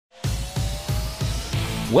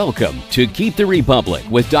Welcome to Keep the Republic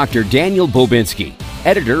with Dr. Daniel Bobinski,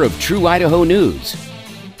 editor of True Idaho News.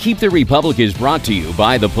 Keep the Republic is brought to you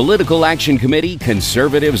by the Political Action Committee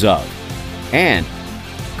Conservatives of, and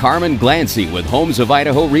Carmen Glancy with Homes of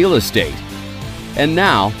Idaho Real Estate. And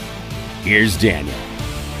now, here's Daniel.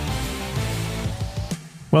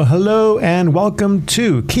 Well, hello and welcome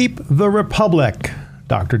to Keep the Republic.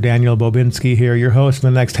 Dr. Daniel Bobinski here, your host for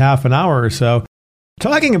the next half an hour or so,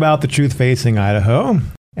 talking about the truth facing Idaho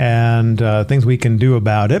and things we can do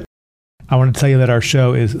about it. I want to tell you that our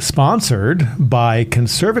show is sponsored by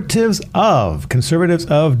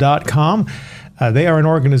conservativesof.com. They are an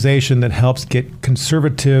organization that helps get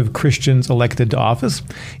conservative Christians elected to office.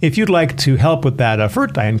 If you'd like to help with that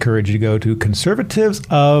effort, I encourage you to go to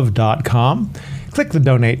conservativesof.com. Click the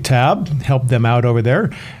donate tab, help them out over there.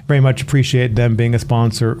 Very much appreciate them being a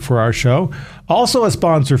sponsor for our show. Also a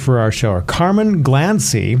sponsor for our show are Carmen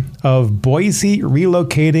Glancy of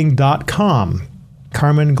BoiseRelocating.com.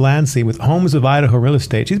 Carmen Glancy with Homes of Idaho Real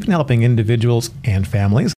Estate. She's been helping individuals and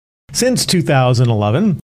families since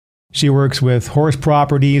 2011. She works with horse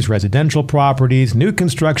properties, residential properties, new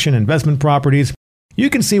construction, investment properties. You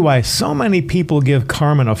can see why so many people give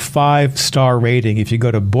Carmen a 5-star rating. If you go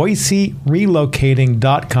to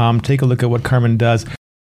BoiseRelocating.com, take a look at what Carmen does.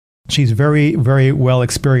 She's very, very well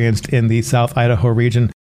experienced in the South Idaho region.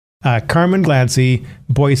 Carmen Glancy,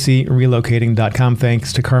 BoiseRelocating.com.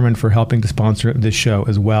 Thanks to Carmen for helping to sponsor this show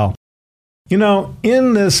as well. You know,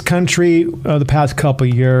 in this country, the past couple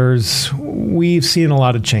of years, we've seen a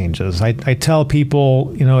lot of changes. I tell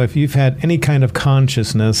people, you know, if you've had any kind of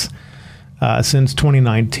consciousness since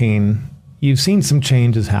 2019, you've seen some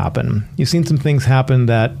changes happen. You've seen some things happen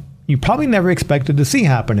that you probably never expected to see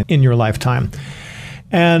happen in your lifetime.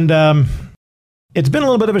 And it's been a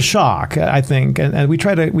little bit of a shock, I think. And we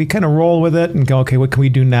kind of roll with it and go, okay, what can we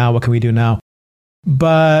do now? What can we do now?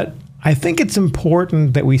 But I think it's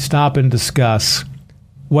important that we stop and discuss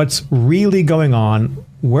what's really going on,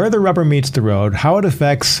 where the rubber meets the road, how it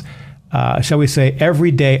affects, shall we say,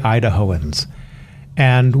 everyday Idahoans.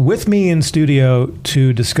 And with me in studio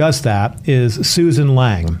to discuss that is Susan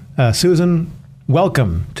Lang. Susan,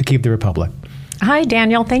 welcome to Keep the Republic. Hi,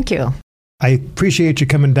 Daniel. Thank you. I appreciate you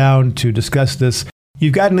coming down to discuss this.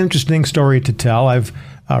 You've got an interesting story to tell. I've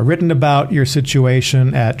written about your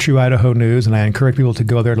situation at True Idaho News, and I encourage people to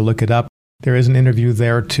go there to look it up. There is an interview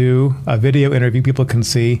there, too, a video interview people can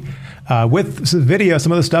see with video,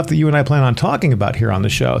 some of the stuff that you and I plan on talking about here on the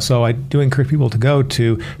show. So I do encourage people to go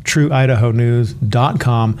to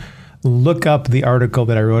trueidahonews.com, look up the article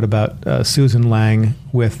that I wrote about Susan Lang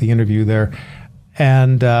with the interview there.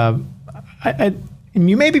 And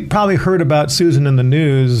you maybe probably heard about Susan in the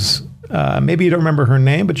news. Maybe you don't remember her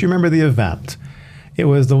name, but you remember the event. It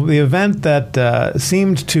was the event that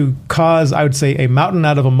seemed to cause, I would say, a mountain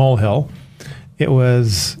out of a molehill. It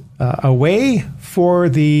was a way for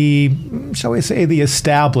the, shall we say, the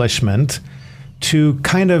establishment to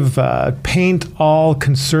kind of paint all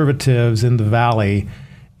conservatives in the valley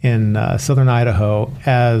in southern Idaho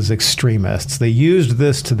as extremists. They used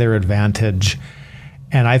this to their advantage,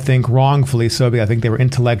 and I think wrongfully so, because I think they were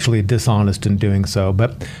intellectually dishonest in doing so.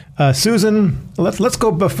 But Susan, let's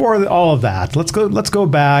go before all of that. Let's go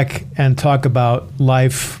back and talk about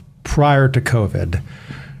life prior to COVID.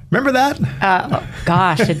 Remember that?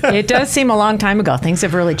 Gosh, it does seem a long time ago. Things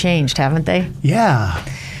have really changed, haven't they? Yeah.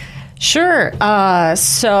 Sure.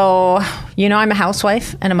 So, you know, I'm a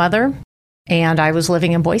housewife and a mother, and I was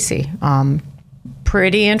living in Boise.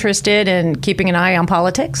 Pretty interested in keeping an eye on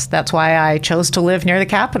politics. That's why I chose to live near the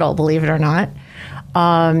Capitol, believe it or not.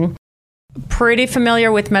 Pretty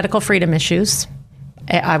familiar with medical freedom issues.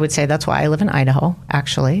 I would say that's why I live in Idaho,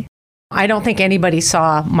 actually. I don't think anybody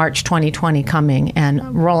saw March 2020 coming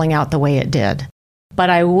and rolling out the way it did. But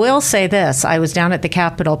I will say this. I was down at the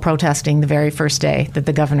Capitol protesting the very first day that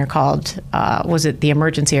the governor called, was it the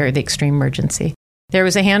emergency or the extreme emergency? There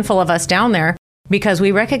was a handful of us down there because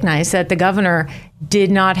we recognized that the governor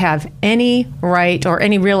did not have any right or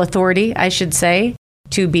any real authority, I should say,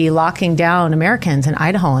 to be locking down Americans and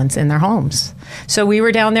Idahoans in their homes. So we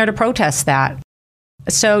were down there to protest that.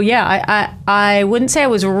 So, yeah, I wouldn't say I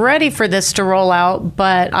was ready for this to roll out,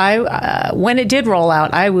 but when it did roll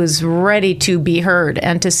out, I was ready to be heard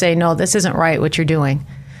and to say, no, this isn't right what you're doing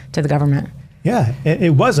to the government. Yeah,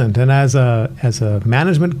 it wasn't. And as a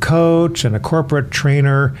management coach and a corporate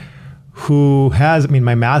trainer who has,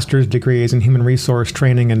 my master's degree is in human resource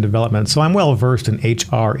training and development, so I'm well versed in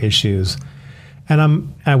HR issues.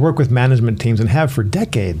 And I work with management teams and have for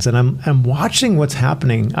decades. And I'm watching what's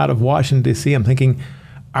happening out of Washington, D.C. I'm thinking,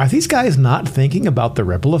 are these guys not thinking about the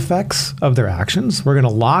ripple effects of their actions? We're going to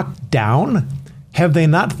lock down Have they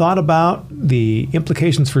not thought about the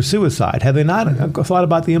implications for suicide? Have they not thought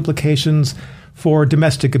about the implications for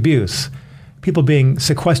domestic abuse? People being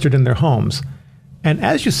sequestered in their homes. And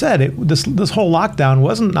as you said, this whole lockdown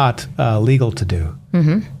wasn't not legal to do.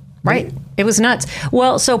 Mm-hmm. Right. It was nuts.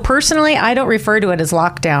 Well, so personally, I don't refer to it as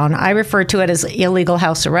lockdown. I refer to it as illegal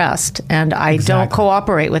house arrest. And I don't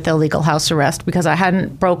cooperate with illegal house arrest because I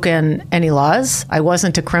hadn't broken any laws. I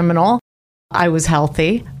wasn't a criminal. I was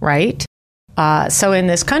healthy, right? So in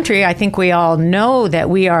this country, I think we all know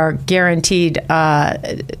that we are guaranteed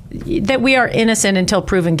that we are innocent until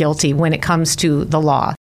proven guilty when it comes to the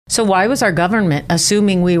law. So why was our government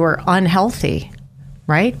assuming we were unhealthy,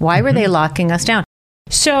 right? Why were they locking us down?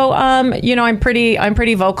 So, I'm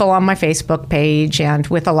pretty vocal on my Facebook page and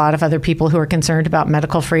with a lot of other people who are concerned about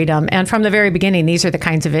medical freedom. And from the very beginning, these are the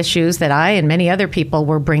kinds of issues that I and many other people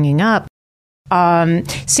were bringing up.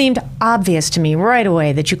 Seemed obvious to me right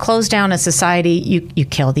away that you close down a society, you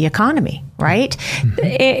kill the economy, right?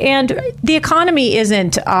 And the economy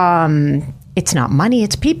isn't, it's not money,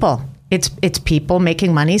 it's people. It's people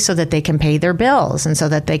making money so that they can pay their bills and so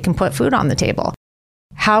that they can put food on the table.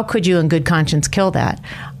 How could you in good conscience kill that?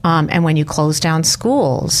 And when you close down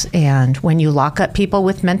schools and when you lock up people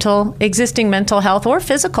with existing mental health or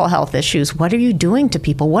physical health issues, what are you doing to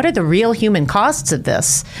people? What are the real human costs of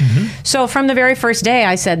this? So from the very first day,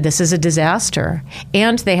 I said, this is a disaster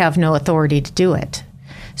and they have no authority to do it.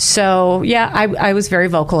 So, yeah, I was very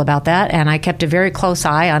vocal about that, and I kept a very close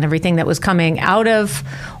eye on everything that was coming out of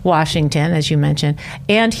Washington, as you mentioned,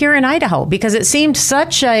 and here in Idaho, because it seemed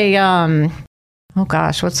such a,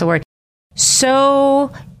 what's the word?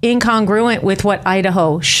 So incongruent with what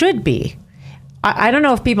Idaho should be. I don't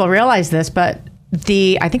know if people realize this, but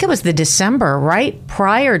I think it was the December, right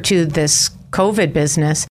prior to this COVID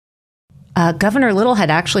business, Governor Little had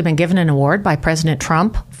actually been given an award by President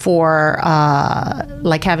Trump for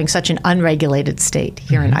having such an unregulated state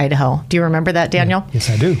here in Idaho. Do you remember that, Daniel? Yes,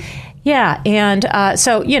 I do. Yeah. And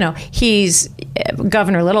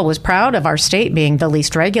Governor Little was proud of our state being the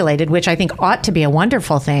least regulated, which I think ought to be a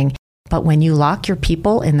wonderful thing. But when you lock your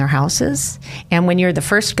people in their houses and when you're the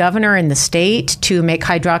first governor in the state to make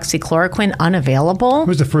hydroxychloroquine unavailable. Who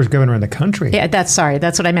was the first governor in the country? Yeah, that's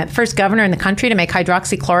what I meant. First governor in the country to make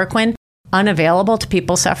hydroxychloroquine unavailable to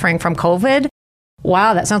people suffering from COVID.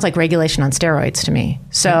 Wow, that sounds like regulation on steroids to me.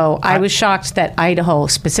 So I was shocked that Idaho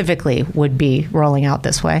specifically would be rolling out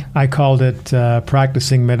this way. I called it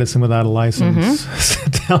practicing medicine without a license,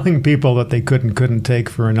 telling people that they couldn't take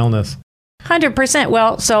for an illness. 100%.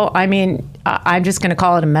 Well, so, I mean, I'm just going to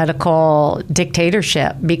call it a medical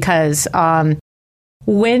dictatorship because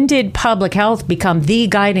when did public health become the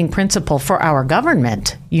guiding principle for our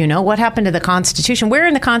government? You know, what happened to the Constitution? Where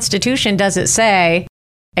in the Constitution does it say,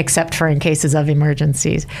 except for in cases of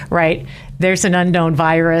emergencies, right? There's an unknown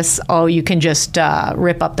virus. Oh, you can just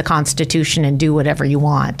rip up the Constitution and do whatever you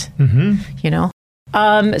want, you know?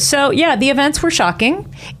 So, yeah, the events were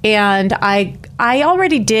shocking. And I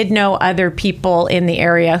already did know other people in the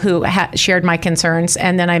area who shared my concerns.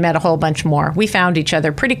 And then I met a whole bunch more. We found each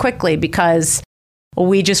other pretty quickly because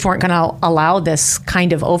we just weren't going to allow this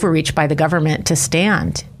kind of overreach by the government to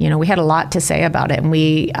stand. You know, we had a lot to say about it, and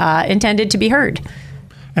we intended to be heard.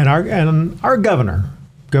 And our governor,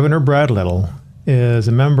 Governor Brad Little, is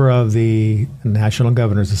a member of the National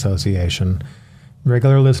Governors Association.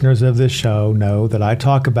 Regular listeners of this show know that I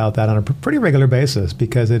talk about that on a pretty regular basis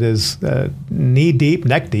because it is knee-deep,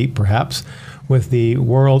 neck-deep, perhaps, with the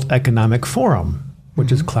World Economic Forum,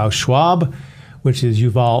 which is Klaus Schwab, which is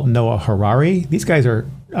Yuval Noah Harari. These guys are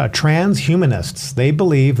transhumanists. They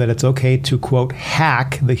believe that it's okay to, quote,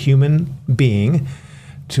 hack the human being,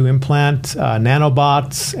 to implant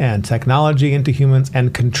nanobots and technology into humans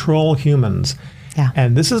and control humans. Yeah.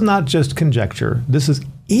 And this is not just conjecture. This is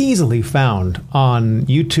easily found on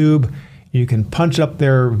YouTube. You can punch up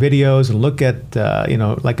their videos and look at,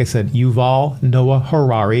 like I said, Yuval Noah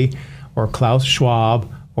Harari or Klaus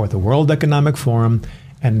Schwab or the World Economic Forum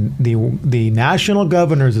and the National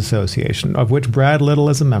Governors Association, of which Brad Little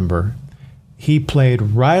is a member. He played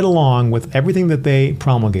right along with everything that they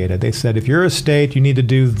promulgated. They said, if you're a state, you need to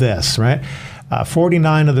do this, right?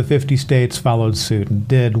 49 of the 50 states followed suit and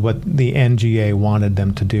did what the NGA wanted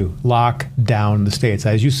them to do, lock down the states.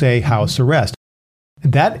 As you say, house arrest.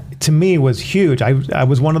 That, to me, was huge. I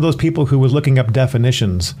was one of those people who was looking up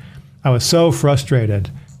definitions. I was so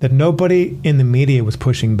frustrated that nobody in the media was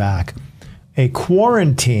pushing back. A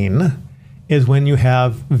quarantine is when you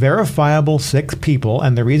have verifiable sick people,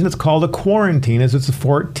 and the reason it's called a quarantine is it's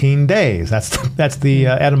 14 days. That's the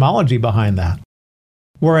etymology behind that.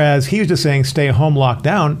 Whereas he was just saying, stay home, locked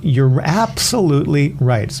down. You're absolutely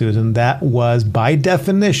right, Susan. That was, by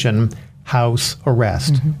definition, house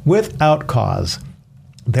arrest without cause.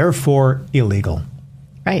 Therefore, illegal.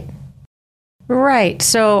 Right. Right.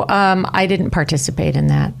 So I didn't participate in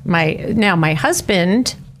that. My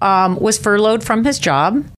husband was furloughed from his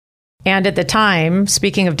job. And at the time,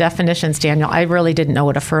 speaking of definitions, Daniel, I really didn't know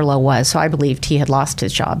what a furlough was. So I believed he had lost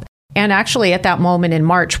his job. And actually, at that moment in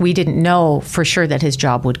March, we didn't know for sure that his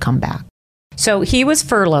job would come back. So he was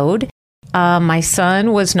furloughed. My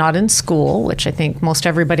son was not in school, which I think most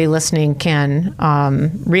everybody listening can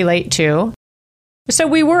relate to. So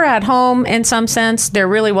we were at home in some sense. There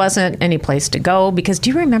really wasn't any place to go because do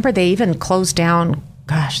you remember they even closed down,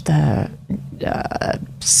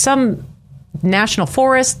 some national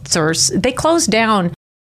forests or they closed down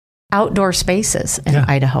outdoor spaces in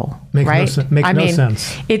Idaho, right? Makes no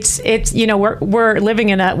sense. It's we're living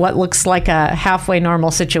in what looks like a halfway normal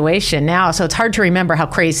situation now, so it's hard to remember how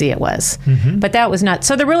crazy it was. But that was nuts.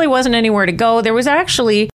 So there really wasn't anywhere to go. There was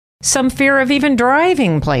actually some fear of even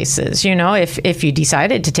driving places. If you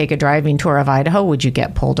decided to take a driving tour of Idaho, would you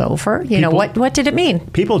get pulled over? What did it mean?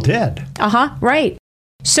 People did. Right.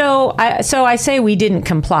 So I say we didn't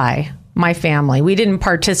comply. My family. We didn't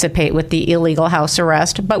participate with the illegal house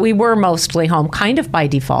arrest, but we were mostly home kind of by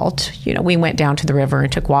default. We went down to the river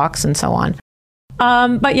and took walks and so on.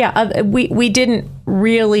 We didn't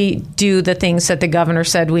really do the things that the governor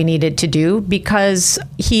said we needed to do because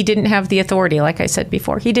he didn't have the authority. Like I said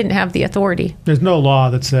before, he didn't have the authority. There's no law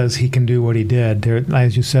that says he can do what he did.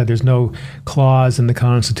 As you said, there's no clause in the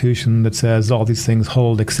Constitution that says all these things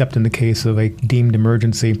hold except in the case of a deemed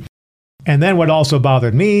emergency. And then what also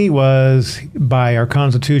bothered me was by our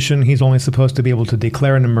Constitution, he's only supposed to be able to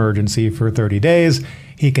declare an emergency for 30 days.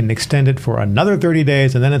 He can extend it for another 30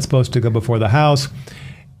 days, and then it's supposed to go before the House.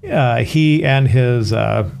 He and his,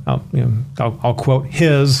 I'll quote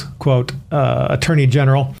his, quote, Attorney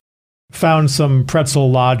General, found some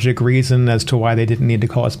pretzel logic reason as to why they didn't need to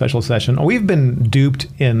call a special session. We've been duped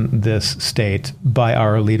in this state by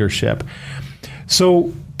our leadership.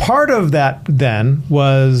 So part of that then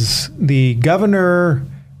was the governor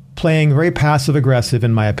playing very passive aggressive,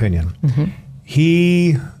 in my opinion.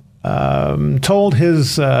 He told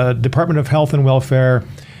his Department of Health and Welfare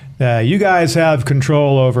that you guys have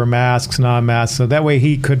control over masks, non-masks, so that way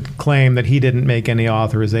he could claim that he didn't make any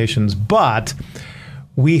authorizations. But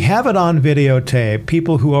we have it on videotape.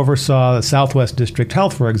 People who oversaw the Southwest District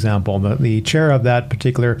Health, for example, the chair of that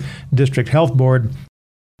particular district health board,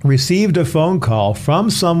 received a phone call from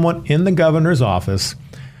someone in the governor's office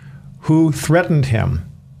who threatened him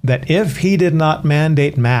that if he did not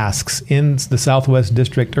mandate masks in the Southwest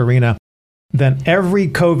District arena, then every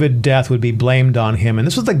COVID death would be blamed on him. And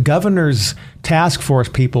this was the governor's task force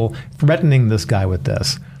people threatening this guy with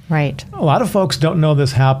this. Right. A lot of folks don't know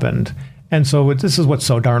this happened. And so this is what's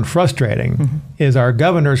so darn frustrating, is our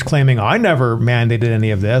governor's claiming, I never mandated any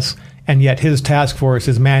of this, and yet his task force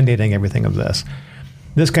is mandating everything of this.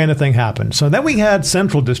 This kind of thing happened. So then we had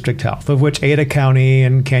Central District Health, of which Ada County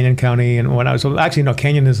and Canyon County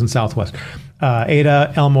Canyon is in Southwest.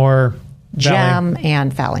 Ada, Elmore, Gem,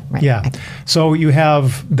 and Valley. Right. Yeah. So you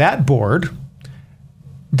have that board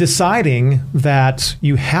deciding that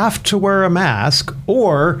you have to wear a mask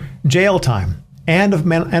or jail time and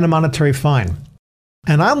a monetary fine.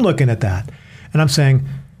 And I'm looking at that and I'm saying,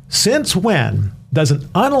 since when does an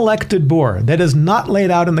unelected board that is not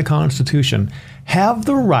laid out in the Constitution have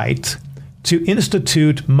the right to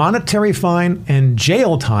institute monetary fine and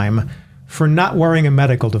jail time for not wearing a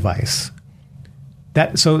medical device?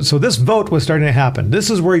 So this vote was starting to happen. This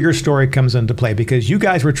is where your story comes into play because you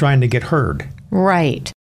guys were trying to get heard.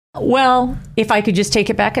 Right. Well, if I could just take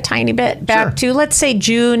it back a tiny bit, back to, let's say,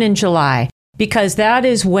 June and July, because that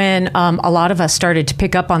is when a lot of us started to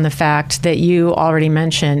pick up on the fact that you already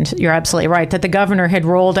mentioned. You're absolutely right, that the governor had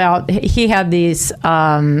rolled out, he had these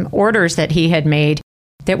orders that he had made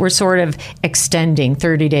that were sort of extending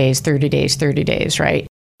 30 days, right,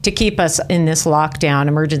 to keep us in this lockdown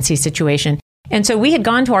emergency situation. And so we had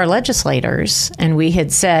gone to our legislators and we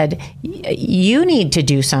had said, you need to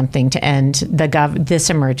do something to end this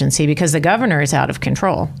emergency because the governor is out of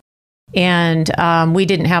control. And we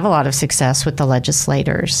didn't have a lot of success with the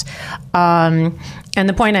legislators. And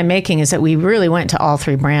the point I'm making is that we really went to all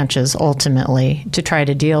three branches ultimately to try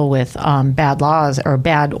to deal with bad laws or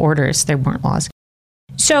bad orders. There weren't laws.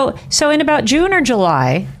 So in about June or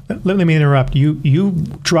July. Let me interrupt. You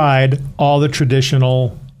tried all the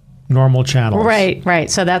traditional normal channels. Right.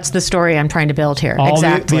 So that's the story I'm trying to build here. All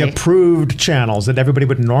exactly. the approved channels that everybody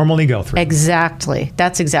would normally go through. Exactly.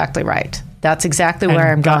 That's exactly right. That's exactly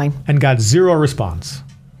where I'm going. And got zero response.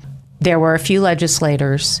 there were a few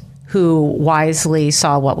legislators who wisely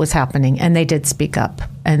saw what was happening, and they did speak up,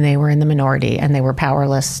 and they were in the minority, and they were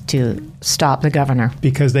powerless to stop the governor.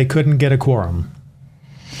 Because they couldn't get a quorum.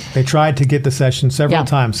 They tried to get the session several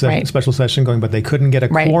times, special session going, but they couldn't get a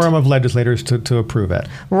quorum of legislators to approve it.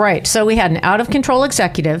 Right. So we had an out-of-control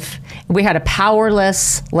executive. We had a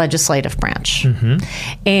powerless legislative branch.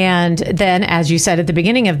 And then, as you said at the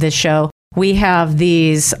beginning of this show, we have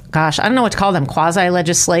these, I don't know what to call them,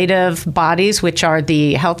 quasi-legislative bodies, which are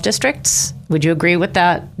the health districts. Would you agree with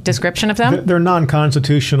that description of them? They're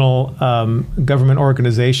non-constitutional government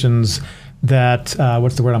organizations that,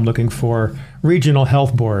 what's the word I'm looking for? Regional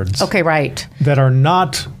health boards. Okay, right. That are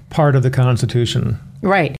not part of the Constitution.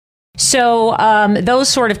 Right. So those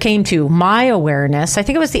sort of came to my awareness. I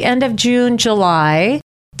think it was the end of June, July.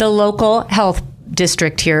 The local health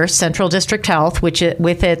district here, Central District Health, which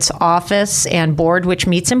with its office and board, which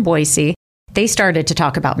meets in Boise, they started to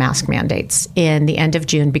talk about mask mandates in the end of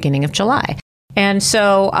June, beginning of July. And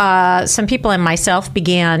so some people and myself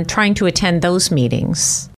began trying to attend those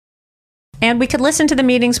meetings. And we could listen to the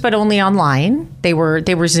meetings, but only online. They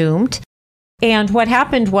were Zoomed. And what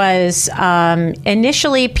happened was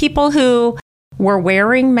initially people who were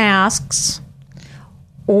wearing masks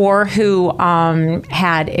or who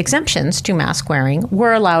had exemptions to mask wearing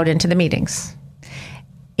were allowed into the meetings.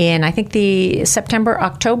 In, I think, the September,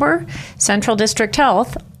 October, Central District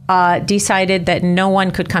Health decided that no one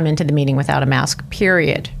could come into the meeting without a mask,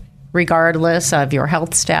 period, regardless of your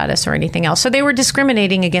health status or anything else. So they were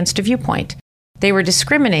discriminating against a viewpoint. They were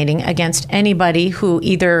discriminating against anybody who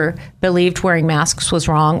either believed wearing masks was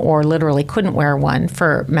wrong or literally couldn't wear one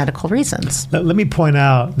for medical reasons. Let me point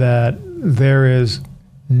out that there is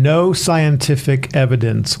no scientific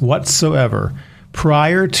evidence whatsoever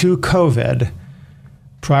prior to COVID,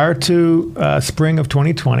 prior to spring of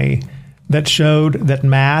 2020, that showed that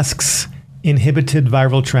masks inhibited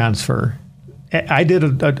viral transfer. I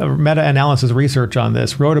did a meta-analysis research on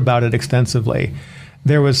this, wrote about it extensively.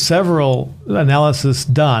 There was several analysis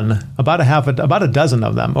done, about a dozen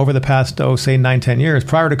of them over the past, say 9-10 years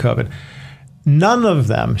prior to COVID. None of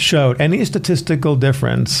them showed any statistical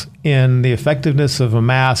difference in the effectiveness of a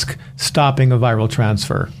mask stopping a viral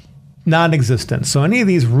transfer. Non-existent. So any of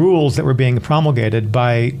these rules that were being promulgated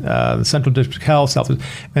by the Central District Health, and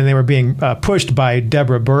they were being pushed by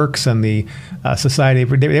Deborah Birx and the society,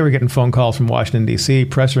 they were getting phone calls from Washington, D.C.,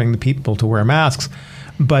 pressuring the people to wear masks.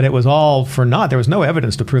 But it was all for naught. There was no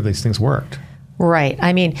evidence to prove these things worked. Right.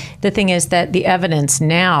 I mean, the thing is that the evidence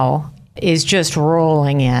now is just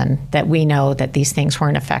rolling in that we know that these things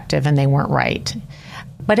weren't effective and they weren't right.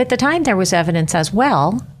 But at the time, there was evidence as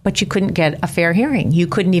well, but you couldn't get a fair hearing. You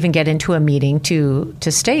couldn't even get into a meeting to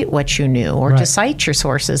state what you knew or to cite your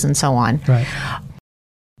sources and so on. Right.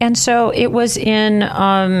 And so it was in...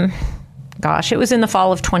 it was in the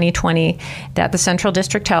fall of 2020 that the Central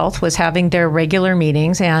District Health was having their regular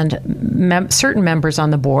meetings, and certain members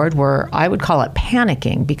on the board were, I would call it,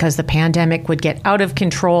 panicking because the pandemic would get out of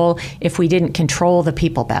control if we didn't control the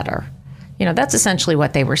people better. You know, that's essentially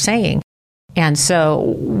what they were saying. And so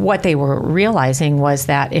what they were realizing was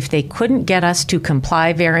that if they couldn't get us to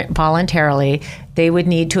comply voluntarily, they would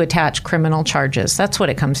need to attach criminal charges. That's what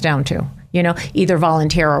it comes down to. You know, either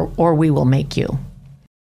volunteer or we will make you.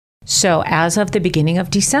 So as of the beginning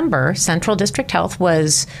of December, Central District Health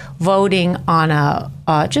was voting on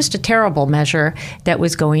just a terrible measure that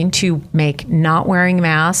was going to make not wearing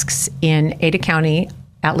masks in Ada County,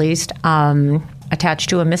 at least, attached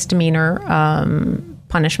to a misdemeanor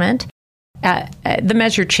punishment. The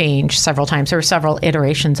measure changed several times. There were several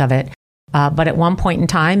iterations of it. But at one point in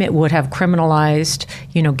time, it would have criminalized,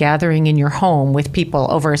 gathering in your home with people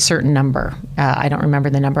over a certain number. I don't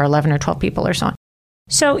remember the number, 11 or 12 people or so.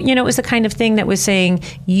 So, it was the kind of thing that was saying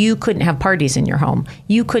you couldn't have parties in your home.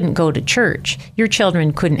 You couldn't go to church. Your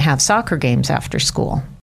children couldn't have soccer games after school.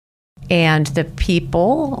 And the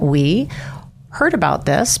people, we heard about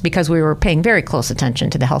this because we were paying very close attention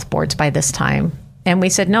to the health boards by this time. And we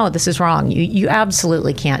said, no, this is wrong. You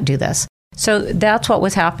absolutely can't do this. So that's what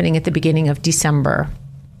was happening at the beginning of December.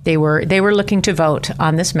 They were looking to vote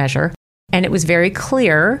on this measure. And it was very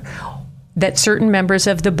clear that certain members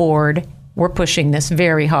of the board were pushing this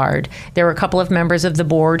very hard. There were a couple of members of the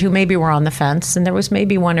board who maybe were on the fence, and there was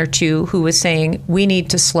maybe one or two who was saying, we need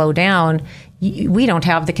to slow down. We don't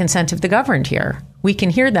have the consent of the governed here. We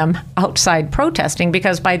can hear them outside protesting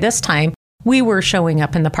because by this time, we were showing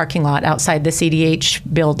up in the parking lot outside the CDH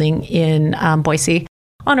building in Boise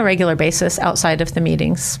on a regular basis outside of the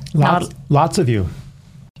meetings. Lots of you.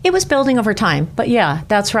 It was building over time. But yeah,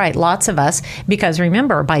 that's right. Lots of us, because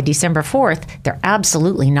remember, by December 4th, they're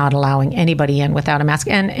absolutely not allowing anybody in without a mask.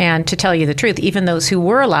 And to tell you the truth, even those who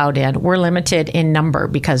were allowed in were limited in number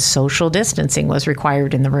because social distancing was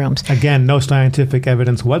required in the rooms. Again, no scientific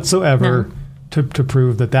evidence whatsoever to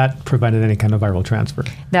prove that prevented any kind of viral transfer.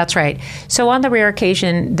 That's right. So on the rare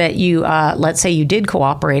occasion that you, let's say you did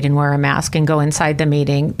cooperate and wear a mask and go inside the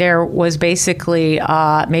meeting, there was basically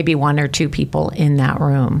maybe 1 or 2 people in that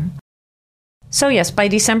room. So yes, by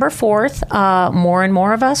December 4th, more and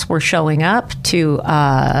more of us were showing up to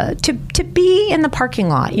be in the parking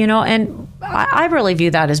lot, and I really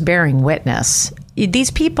view that as bearing witness.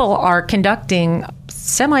 These people are conducting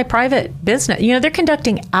semi-private business. They're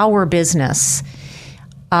conducting our business.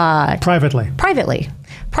 Privately.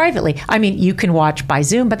 I mean, you can watch by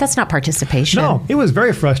Zoom, but that's not participation. No, it was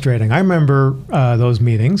very frustrating. I remember those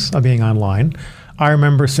meetings being online. I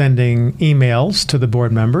remember sending emails to the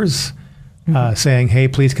board members saying, hey,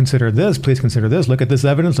 please consider this, look at this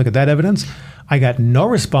evidence, look at that evidence. I got no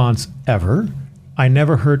response ever. I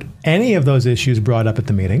never heard any of those issues brought up at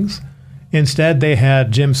the meetings. Instead, they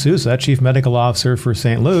had Jim Sousa, Chief Medical Officer for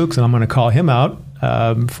St. Luke's, and I'm going to call him out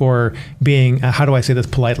for being, how do I say this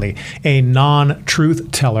politely, a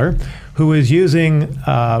non-truth teller who is using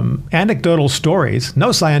anecdotal stories,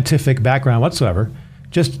 no scientific background whatsoever,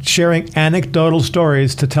 just sharing anecdotal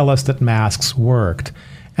stories to tell us that masks worked.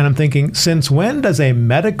 And I'm thinking, since when does a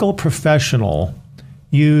medical professional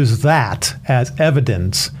use that as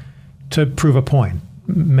evidence to prove a point?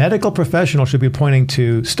 Medical professionals should be pointing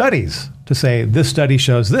to studies to say, this study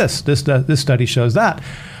shows this study shows that.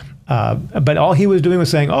 But all he was doing was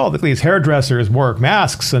saying, these hairdressers wore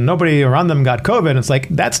masks and nobody around them got COVID. It's like,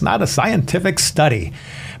 that's not a scientific study.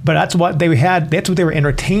 But that's what they were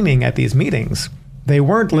entertaining at these meetings. They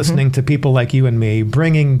weren't listening to people like you and me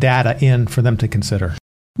bringing data in for them to consider.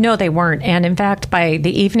 No, they weren't. And in fact, by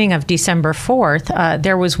the evening of December 4th,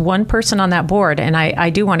 there was one person on that board, and I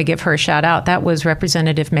do want to give her a shout out. That was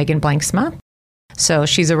Representative Megan Blanksma. So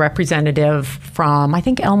she's a representative from, I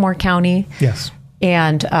think, Elmore County. Yes.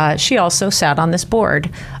 And she also sat on this board.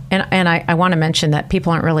 And I want to mention that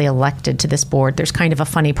people aren't really elected to this board. There's kind of a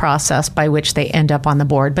funny process by which they end up on the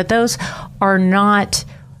board. But those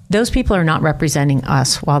people are not representing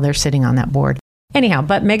us while they're sitting on that board. Anyhow,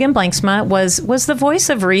 but Megan Blanksma was the voice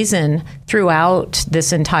of reason throughout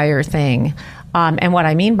this entire thing. And what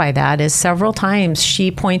I mean by that is several times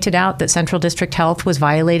she pointed out that Central District Health was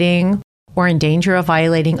violating or in danger of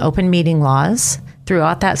violating open meeting laws.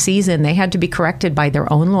 Throughout that season, they had to be corrected by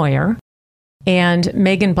their own lawyer. And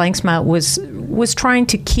Megan Blanksma was trying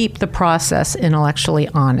to keep the process intellectually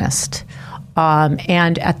honest.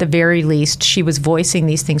 And at the very least, she was voicing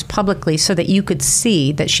these things publicly so that you could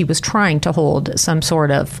see that she was trying to hold some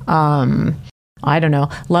sort of,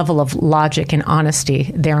 level of logic and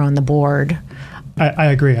honesty there on the board. I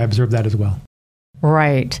agree. I observed that as well.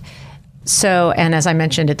 Right. So, and as I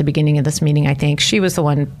mentioned at the beginning of this meeting, I think she was the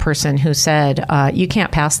one person who said, you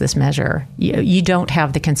can't pass this measure. You don't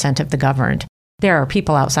have the consent of the governed. There are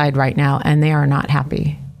people outside right now, and they are not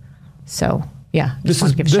happy. So, yeah, this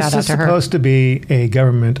is supposed to be a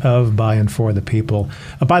government of, by, and for the people.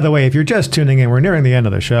 By the way, if you're just tuning in, we're nearing the end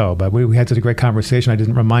of the show, but we had such a great conversation I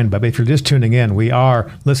didn't remind, but if you're just tuning in, we are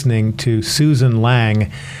listening to Susan Lang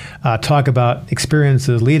talk about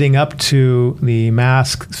experiences leading up to the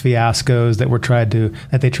mask fiascos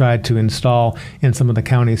that they tried to install in some of the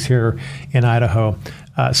counties here in Idaho.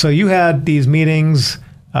 So you had these meetings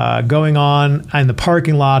going on in the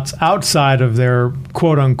parking lots outside of their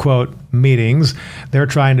quote-unquote meetings. They're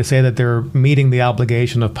trying to say that they're meeting the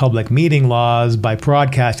obligation of public meeting laws by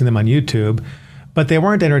broadcasting them on YouTube, but they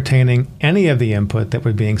weren't entertaining any of the input that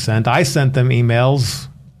was being sent. I sent them emails,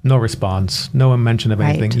 no response, no mention of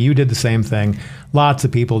anything. Right. You did the same thing. Lots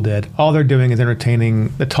of people did. All they're doing is entertaining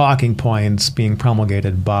the talking points being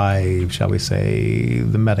promulgated by, shall we say,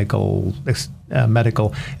 the medical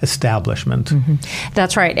establishment. Mm-hmm.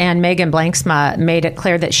 That's right. And Megan Blanksma made it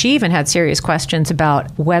clear that she even had serious questions about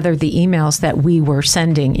whether the emails that we were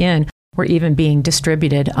sending in were even being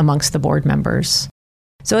distributed amongst the board members.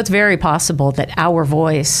 So it's very possible that our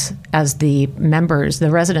voice as the members,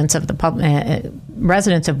 the residents of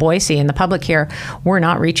residents of Boise and the public here, we're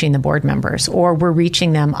not reaching the board members, or we're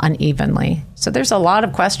reaching them unevenly. So there's a lot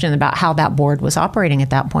of question about how that board was operating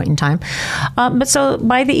at that point in time. But so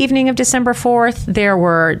by the evening of December 4th, there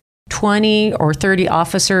were 20 or 30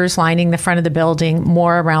 officers lining the front of the building,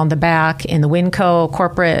 more around the back in the Winco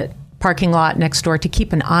corporate parking lot next door to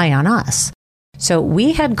keep an eye on us. So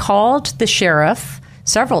we had called the sheriff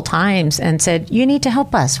several times and said, you need to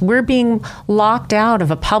help us. We're being locked out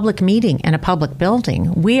of a public meeting in a public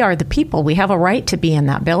building. We are the people. We have a right to be in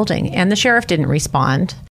that building. And the sheriff didn't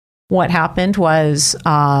respond. What happened was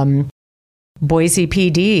Boise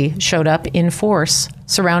PD showed up in force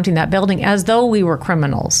surrounding that building as though we were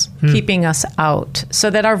criminals, keeping us out so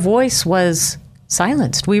that our voice was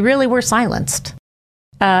silenced. We really were silenced.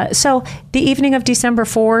 So the evening of December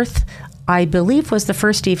 4th, I believe, was the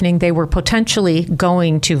first evening they were potentially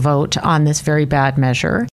going to vote on this very bad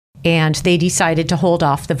measure. And they decided to hold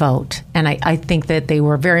off the vote. And I think that they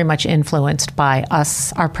were very much influenced by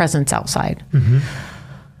us, our presence outside. Mm-hmm.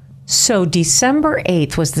 So December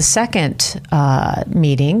 8th was the second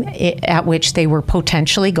meeting at which they were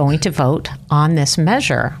potentially going to vote on this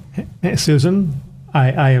measure. Hey, Susan,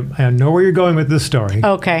 I know where you're going with this story.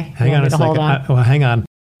 Okay. Hang on a second. Hang on.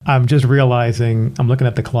 I'm just realizing, I'm looking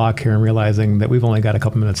at the clock here and realizing that we've only got a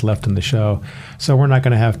couple minutes left in the show. So we're not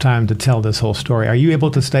going to have time to tell this whole story. Are you able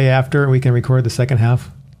to stay after we can record the second half?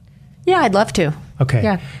 Yeah, I'd love to. Okay.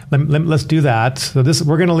 Yeah. Let's do that. So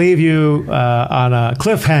we're going to leave you on a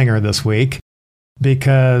cliffhanger this week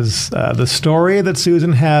because the story that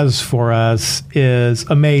Susan has for us is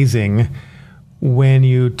amazing when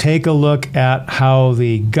you take a look at how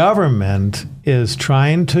the government is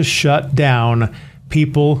trying to shut down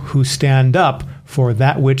people who stand up for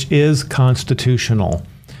that which is constitutional.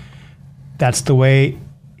 That's the way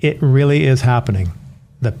it really is happening.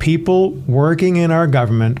 The people working in our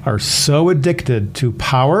government are so addicted to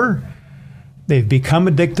power. They've become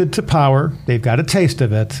addicted to power. They've got a taste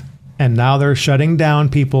of it. And now they're shutting down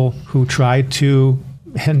people who try to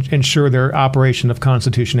ensure their operation of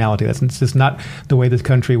constitutionality. That's just not the way this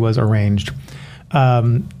country was arranged.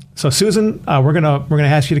 So Susan, we're gonna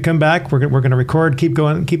ask you to come back. We're gonna record, keep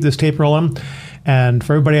going, keep this tape rolling, and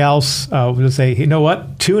for everybody else, we'll just say, you know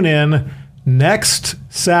what? Tune in next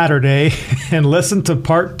Saturday and listen to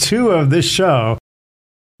part 2 of this show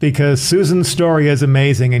because Susan's story is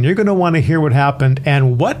amazing, and you're going to want to hear what happened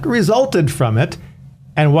and what resulted from it,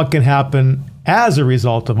 and what can happen as a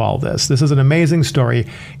result of all this. This is an amazing story.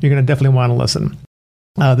 You're going to definitely want to listen.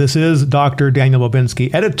 This is Dr. Daniel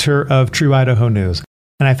Bobinski, editor of True Idaho News.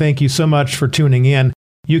 And I thank you so much for tuning in.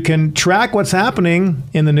 You can track what's happening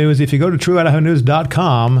in the news if you go to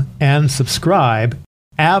trueidahonews.com and subscribe.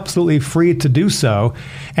 Absolutely free to do so.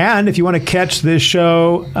 And if you want to catch this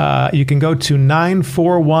show, you can go to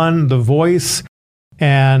 941 The Voice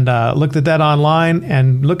and look at that online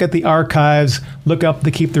and look at the archives. Look up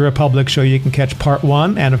the Keep the Republic show. You can catch part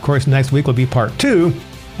 1. And of course, next week will be part 2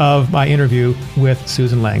 of my interview with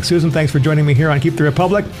Susan Lang. Susan, thanks for joining me here on Keep the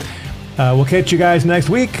Republic. We'll catch you guys next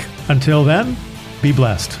week. Until then, be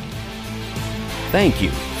blessed. Thank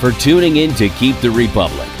you for tuning in to Keep the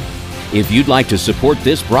Republic. If you'd like to support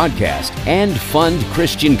this broadcast and fund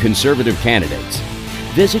Christian conservative candidates,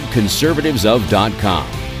 visit conservativesof.com.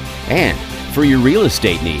 And for your real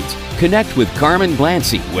estate needs, connect with Carmen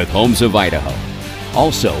Glancy with Homes of Idaho.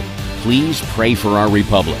 Also, please pray for our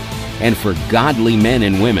republic and for godly men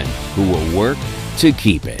and women who will work to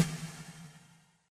keep it.